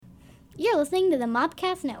You're listening to the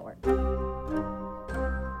Mobcast Network.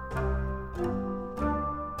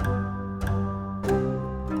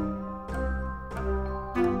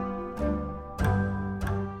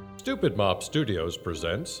 Stupid Mop Studios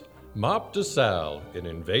presents Mop DeSalle in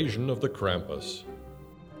Invasion of the Krampus.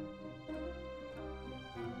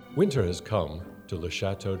 Winter has come to Le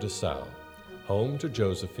Chateau DeSalle, home to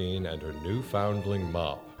Josephine and her new foundling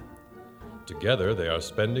Mop. Together they are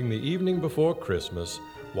spending the evening before Christmas,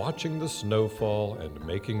 watching the snowfall and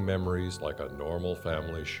making memories like a normal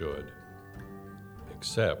family should.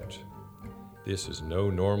 Except, this is no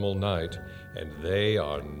normal night, and they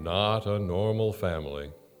are not a normal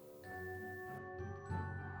family.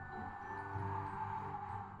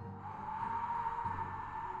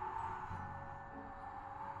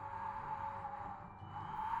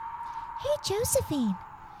 Hey, Josephine,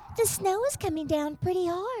 the snow is coming down pretty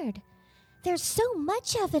hard. There's so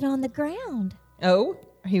much of it on the ground. Oh,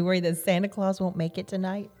 are you worried that Santa Claus won't make it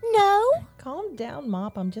tonight? No. Calm down,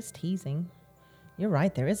 Mop. I'm just teasing. You're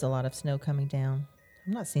right, there is a lot of snow coming down.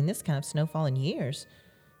 I've not seen this kind of snowfall in years.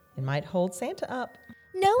 It might hold Santa up.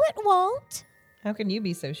 No, it won't. How can you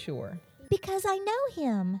be so sure? Because I know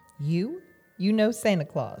him. You? You know Santa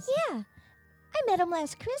Claus? Yeah, I met him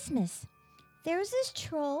last Christmas. There was this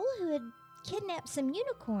troll who had kidnapped some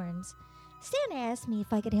unicorns. Santa asked me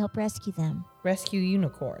if I could help rescue them. Rescue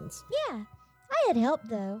unicorns? Yeah, I had help,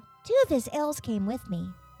 though. 2 of his elves came with me.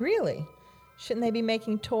 Really? Shouldn't they be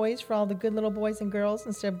making toys for all the good little boys and girls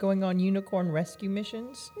instead of going on unicorn rescue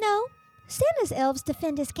missions? No, Santa's elves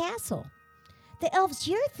defend his castle. The elves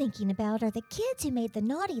you're thinking about are the kids who made the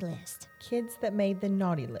naughty list. Kids that made the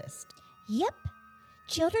naughty list? Yep.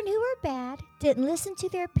 Children who were bad, didn't listen to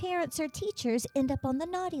their parents or teachers, end up on the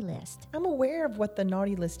naughty list. I'm aware of what the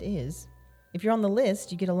naughty list is. If you're on the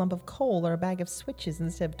list, you get a lump of coal or a bag of switches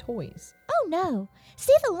instead of toys. Oh, no.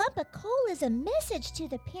 See, the lump of coal is a message to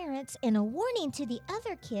the parents and a warning to the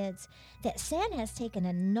other kids that Santa has taken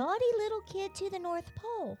a naughty little kid to the North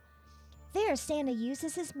Pole. There, Santa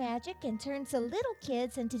uses his magic and turns the little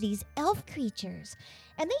kids into these elf creatures,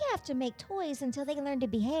 and they have to make toys until they learn to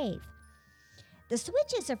behave. The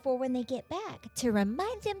switches are for when they get back, to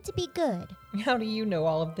remind them to be good. How do you know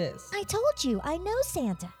all of this? I told you, I know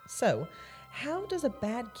Santa. So, how does a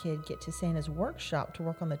bad kid get to Santa's workshop to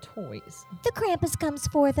work on the toys? The Krampus comes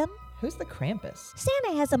for them. Who's the Krampus?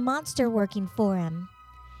 Santa has a monster working for him.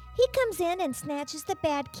 He comes in and snatches the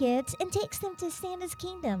bad kids and takes them to Santa's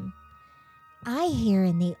kingdom. I hear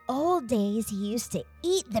in the old days he used to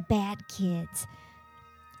eat the bad kids.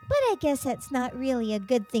 But I guess that's not really a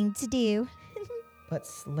good thing to do. But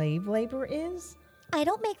slave labor is? I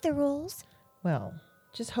don't make the rules. Well,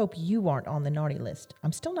 just hope you aren't on the naughty list.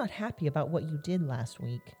 I'm still not happy about what you did last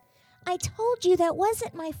week. I told you that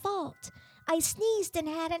wasn't my fault. I sneezed and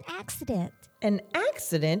had an accident. An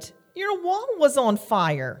accident? Your wall was on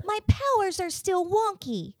fire. My powers are still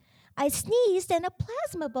wonky. I sneezed and a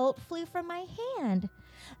plasma bolt flew from my hand.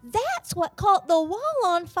 That's what caught the wall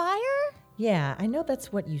on fire. Yeah, I know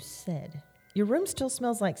that's what you said. Your room still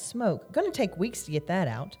smells like smoke. Gonna take weeks to get that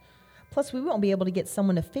out. Plus, we won't be able to get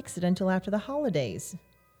someone to fix it until after the holidays.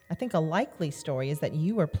 I think a likely story is that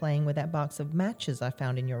you were playing with that box of matches I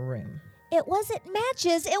found in your room. It wasn't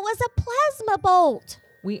matches, it was a plasma bolt.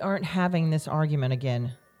 We aren't having this argument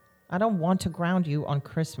again. I don't want to ground you on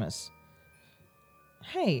Christmas.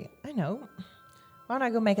 Hey, I know. Why don't I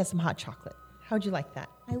go make us some hot chocolate? How'd you like that?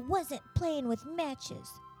 I wasn't playing with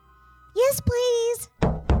matches. Yes, please.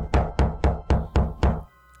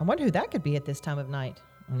 I wonder who that could be at this time of night,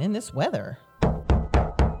 and in this weather.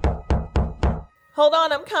 Hold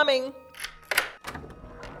on, I'm coming.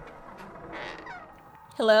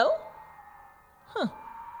 Hello? Huh,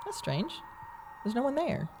 that's strange. There's no one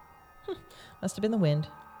there. Must have been the wind.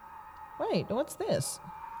 Wait, what's this?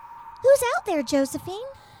 Who's out there, Josephine?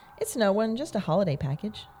 It's no one, just a holiday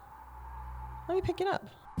package. Let me pick it up.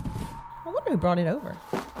 I wonder who brought it over.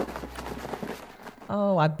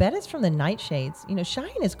 Oh, I bet it's from the Nightshades. You know,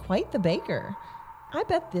 Cheyenne is quite the baker. I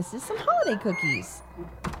bet this is some holiday cookies.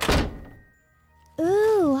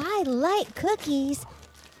 Ooh, I like cookies.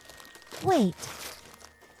 Wait,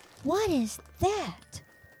 what is that?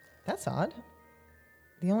 That's odd.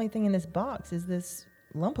 The only thing in this box is this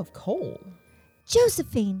lump of coal.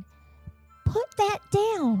 Josephine, put that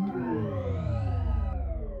down.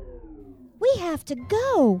 We have to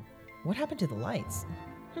go. What happened to the lights?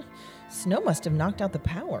 Snow must have knocked out the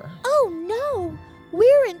power. Oh no,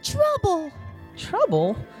 we're in trouble.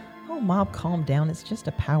 Trouble? Oh, Mom, calm down. It's just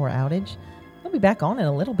a power outage. They'll be back on in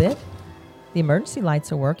a little bit. The emergency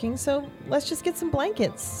lights are working, so let's just get some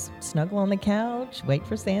blankets, snuggle on the couch, wait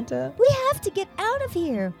for Santa. We have to get out of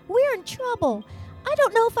here. We're in trouble. I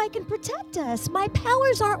don't know if I can protect us. My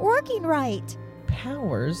powers aren't working right.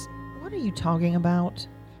 Powers? What are you talking about?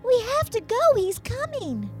 We have to go. He's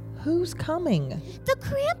coming. Who's coming? The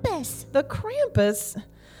Krampus. The Krampus?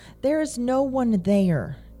 There is no one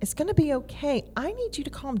there. It's gonna be okay. I need you to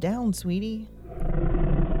calm down, sweetie.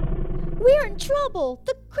 We're in trouble.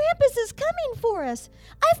 The Krampus is coming for us.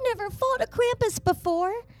 I've never fought a Krampus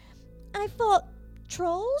before. I fought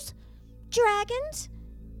trolls, dragons,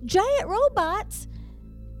 giant robots,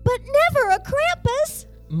 but never a Krampus.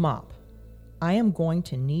 Mop, I am going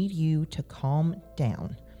to need you to calm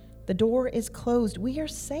down. The door is closed. We are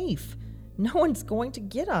safe. No one's going to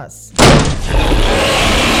get us.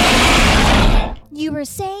 You were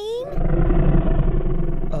saying?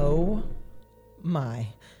 Oh my.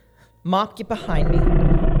 Mop, get behind me.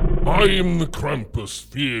 I am the Krampus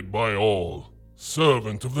feared by all,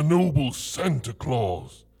 servant of the noble Santa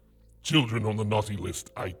Claus. Children on the naughty list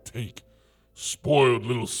I take, spoiled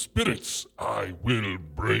little spirits I will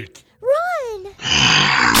break. Run!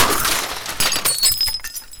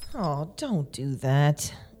 Oh, don't do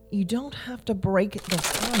that. You don't have to break the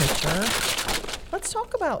furniture. Let's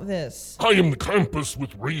talk about this. I am the Krampus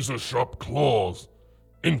with razor-sharp claws,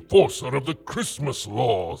 enforcer of the Christmas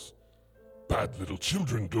laws. Bad little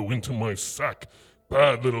children go into my sack.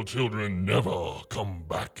 Bad little children never come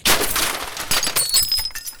back.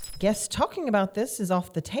 Guess talking about this is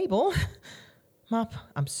off the table. Mop,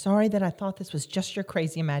 I'm sorry that I thought this was just your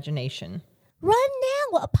crazy imagination. Run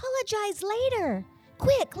now. Apologize later.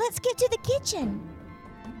 Quick, let's get to the kitchen.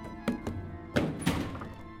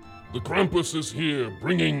 The Krampus is here,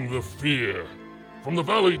 bringing the fear. From the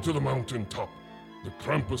valley to the mountain top, the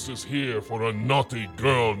Krampus is here for a naughty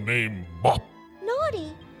girl named Mop.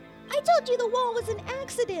 Naughty? I told you the wall was an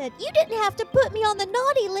accident. You didn't have to put me on the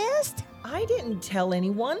naughty list. I didn't tell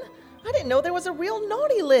anyone. I didn't know there was a real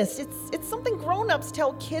naughty list. It's something grown-ups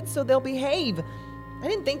tell kids so they'll behave. I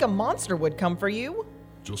didn't think a monster would come for you.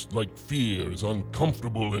 Just like fear is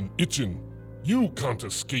uncomfortable and itching, you can't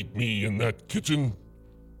escape me in that kitchen.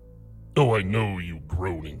 Oh, I know you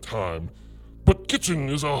grown in time, but kitchen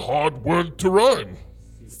is a hard word to rhyme.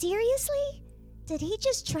 Seriously? Did he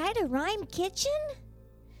just try to rhyme kitchen?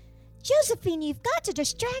 Josephine, you've got to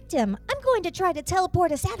distract him. I'm going to try to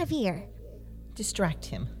teleport us out of here. Distract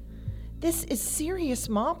him. This is serious,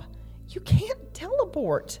 Mop. You can't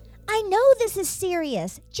teleport. I know this is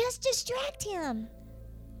serious. Just distract him.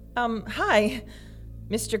 Hi.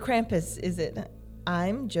 Mr. Krampus, is it?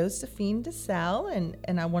 I'm Josephine DeSalle,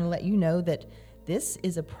 and I want to let you know that this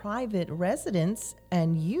is a private residence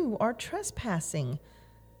and you are trespassing.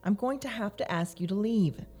 I'm going to have to ask you to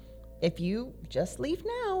leave. If you just leave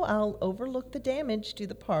now, I'll overlook the damage to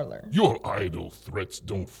the parlor. Your idle threats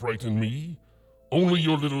don't frighten me. Only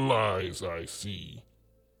your little lies I see.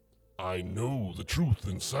 I know the truth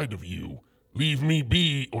inside of you. Leave me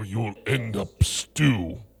be or you'll end up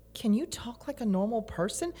stew. Can you talk like a normal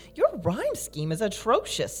person? Your rhyme scheme is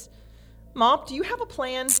atrocious. Mop, do you have a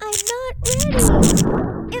plan? I'm not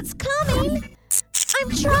ready. It's coming. I'm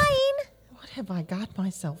trying. What have I got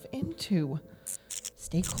myself into?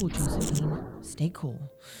 Stay cool, Josephine. Stay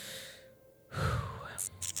cool.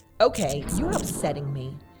 Okay, you're upsetting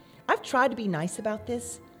me. I've tried to be nice about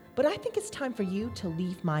this, but I think it's time for you to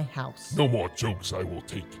leave my house. No more jokes I will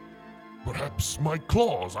take. Perhaps my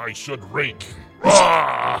claws I should rake.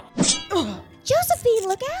 Ah! Josephine,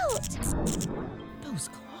 look out. Those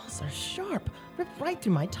claws are sharp. Ripped right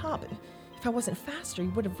through my top. If I wasn't faster,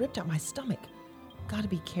 you would have ripped out my stomach. Gotta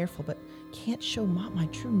be careful, but can't show Mop my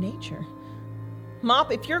true nature.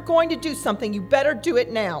 Mop, if you're going to do something, you better do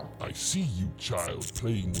it now. I see you, child,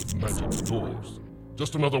 playing with magic doors.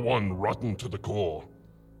 Just another one rotten to the core.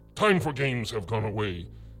 Time for games have gone away.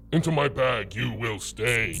 Into my bag you will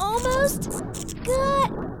stay. Almost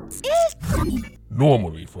got it.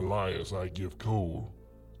 Normally for liars I give coal.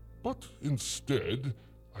 But instead,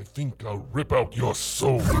 I think I'll rip out your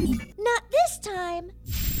soul. Not this time.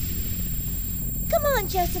 Come on,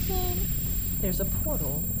 Josephine. There's a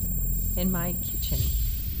portal in my kitchen.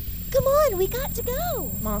 Come on, we got to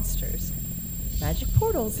go. Monsters. Magic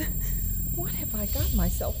portals. What have I got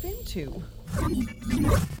myself into?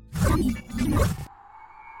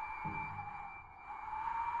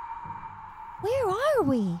 Where are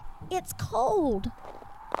we? It's cold.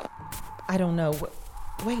 I don't know.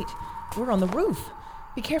 Wait, we're on the roof.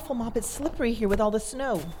 Be careful, Mop. It's slippery here with all the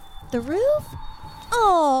snow. The roof?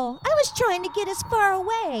 Oh, I was trying to get us far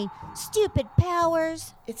away. Stupid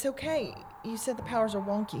powers. It's okay. You said the powers are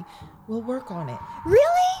wonky. We'll work on it. Really?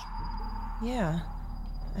 Yeah.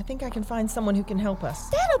 I think I can find someone who can help us.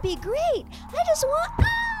 That'll be great. I just want...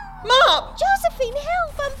 Mom! Josephine,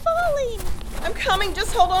 help! I'm falling! I'm coming.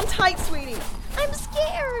 Just hold on tight, sweetie. I'm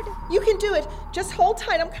scared. You can do it. Just hold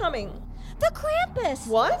tight. I'm coming. The Krampus!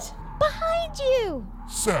 What? Behind you!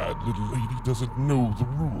 Sad little lady doesn't know the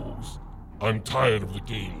rules. I'm tired of the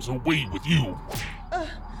games. Away with you.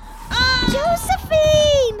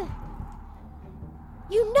 Josephine!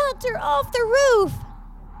 You knocked her off the roof!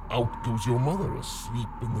 Out goes your mother asleep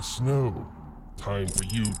in the snow. Time for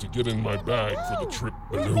you to get in my bag for the trip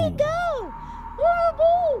Let below. me go! Let me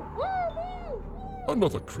go! Let me go!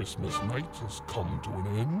 Another Christmas night has come to an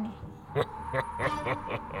end.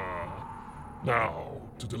 Now,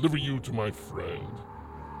 to deliver you to my friend.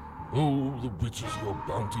 Oh, the riches your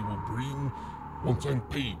bounty will bring once I'm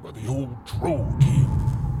paid by the old Troll King.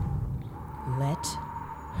 Let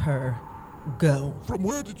her go. From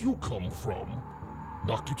where did you come from?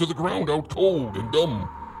 Knocked you to the ground out cold and dumb.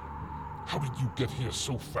 How did you get here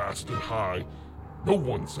so fast and high? No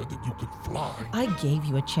one said that you could fly. I gave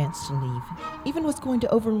you a chance to leave. Even was going to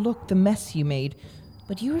overlook the mess you made,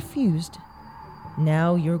 but you refused.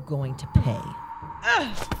 Now you're going to pay.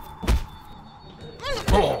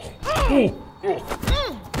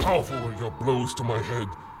 Powerful are your blows to my head.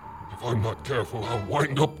 If I'm not careful, I'll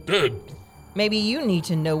wind up dead. Maybe you need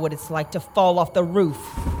to know what it's like to fall off the roof.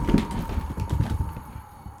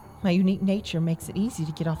 My unique nature makes it easy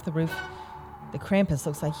to get off the roof. The Krampus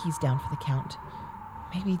looks like he's down for the count.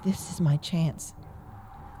 Maybe this is my chance.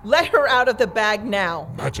 Let her out of the bag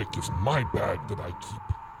now. Magic is my bag that I keep.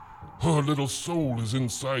 Her little soul is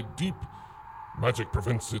inside deep. Magic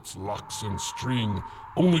prevents its locks and string,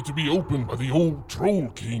 only to be opened by the old Troll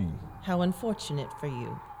King. How unfortunate for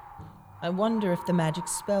you. I wonder if the magic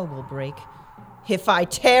spell will break if I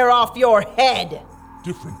tear off your head.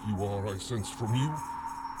 Different you are, I sense from you.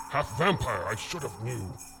 Half vampire, I should have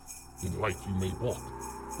knew. In life you may walk,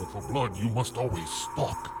 but for blood you must always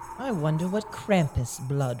stalk. I wonder what Krampus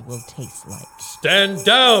blood will taste like. Stand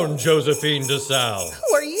down, Josephine DeSalle.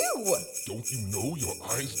 Who are you? Don't you know your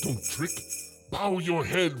eyes don't trick? Bow your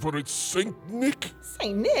head for it's Saint Nick.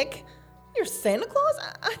 Saint Nick? You're Santa Claus?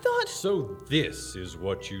 I thought... So this is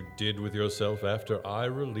what you did with yourself after I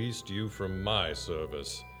released you from my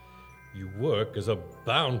service. You work as a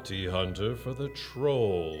bounty hunter for the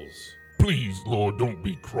trolls. Please, Lord, don't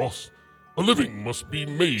be cross. A living must be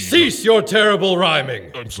made. Cease your terrible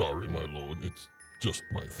rhyming! I'm sorry, my lord. It's just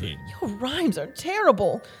my thing. Your rhymes are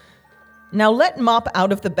terrible. Now let Mop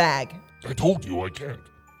out of the bag. I told you I can't.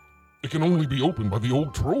 It can only be opened by the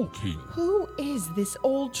old Troll King. Who is this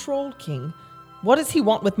old Troll King? What does he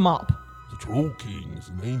want with Mop? The Troll King is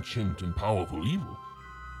an ancient and powerful evil.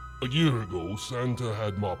 A year ago, Santa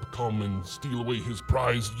had Mop come and steal away his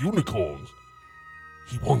prized unicorns.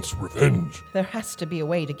 He wants revenge. There has to be a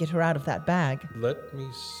way to get her out of that bag. Let me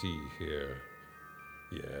see here.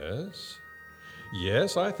 Yes?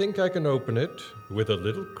 Yes, I think I can open it with a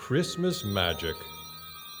little Christmas magic.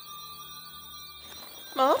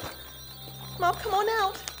 Mop? Mop, come on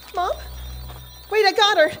out. Mop? Wait, I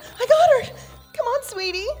got her. I got her. Come on,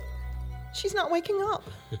 sweetie. She's not waking up.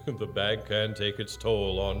 The bag can take its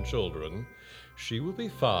toll on children. She will be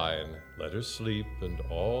fine. Let her sleep, and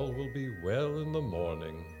all will be well in the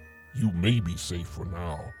morning. You may be safe for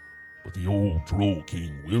now, but the old Troll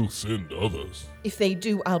King will send others. If they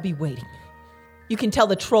do, I'll be waiting. You can tell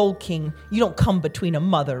the Troll King you don't come between a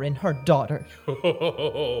mother and her daughter.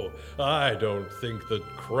 I don't think that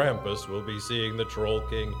Krampus will be seeing the Troll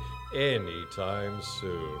King anytime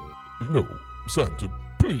soon. No, Santa,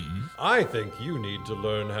 please. I think you need to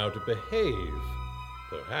learn how to behave.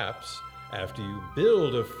 Perhaps after you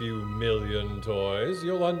build a few million toys,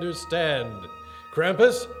 you'll understand.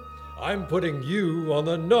 Krampus, I'm putting you on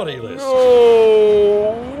the naughty list.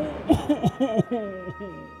 No!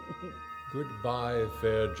 Goodbye,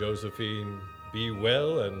 fair Josephine. Be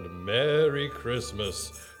well and Merry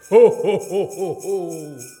Christmas. Ho, ho, ho, ho,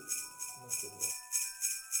 ho.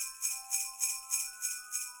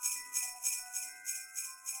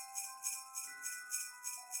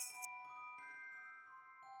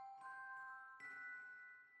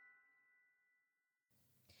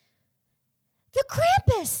 The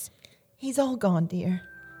Krampus! He's all gone, dear.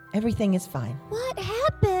 Everything is fine. What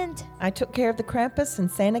happened? I took care of the Krampus,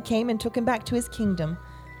 and Santa came and took him back to his kingdom.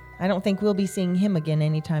 I don't think we'll be seeing him again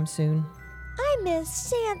anytime soon. I miss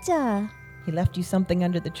Santa. He left you something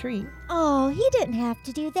under the tree. Oh, he didn't have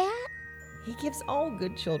to do that. He gives all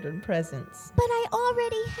good children presents. But I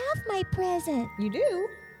already have my present. You do?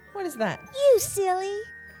 What is that? You silly.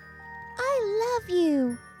 I love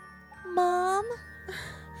you, Mom.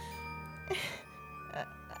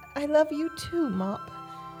 I I love you too, Mop.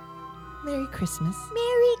 Merry Christmas.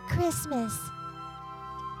 Merry Christmas.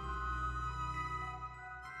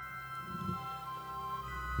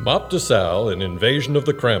 Mop DeSalle in Invasion of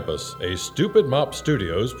the Krampus, a Stupid Mop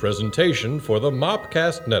Studios presentation for the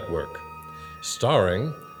Mopcast Network.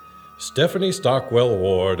 Starring Stephanie Stockwell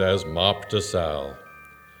Ward as Mop DeSalle,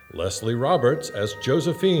 Leslie Roberts as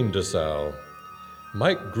Josephine DeSalle,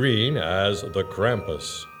 Mike Green as the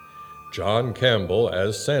Krampus, John Campbell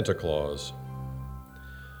as Santa Claus.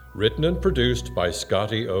 Written and produced by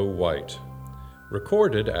Scotty O. White.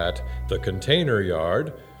 Recorded at The Container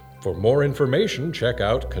Yard. For more information, check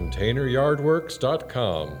out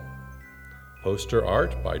containeryardworks.com. Poster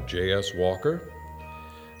art by J.S. Walker.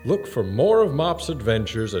 Look for more of Mop's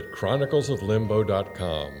adventures at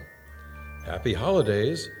chroniclesoflimbo.com. Happy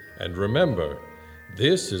holidays, and remember,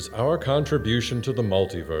 this is our contribution to the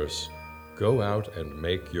multiverse. Go out and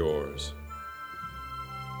make yours.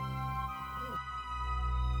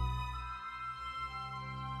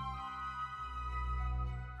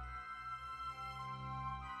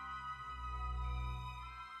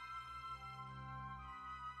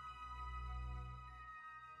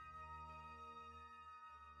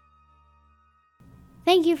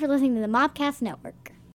 Thank you for listening to the Mopcast Network.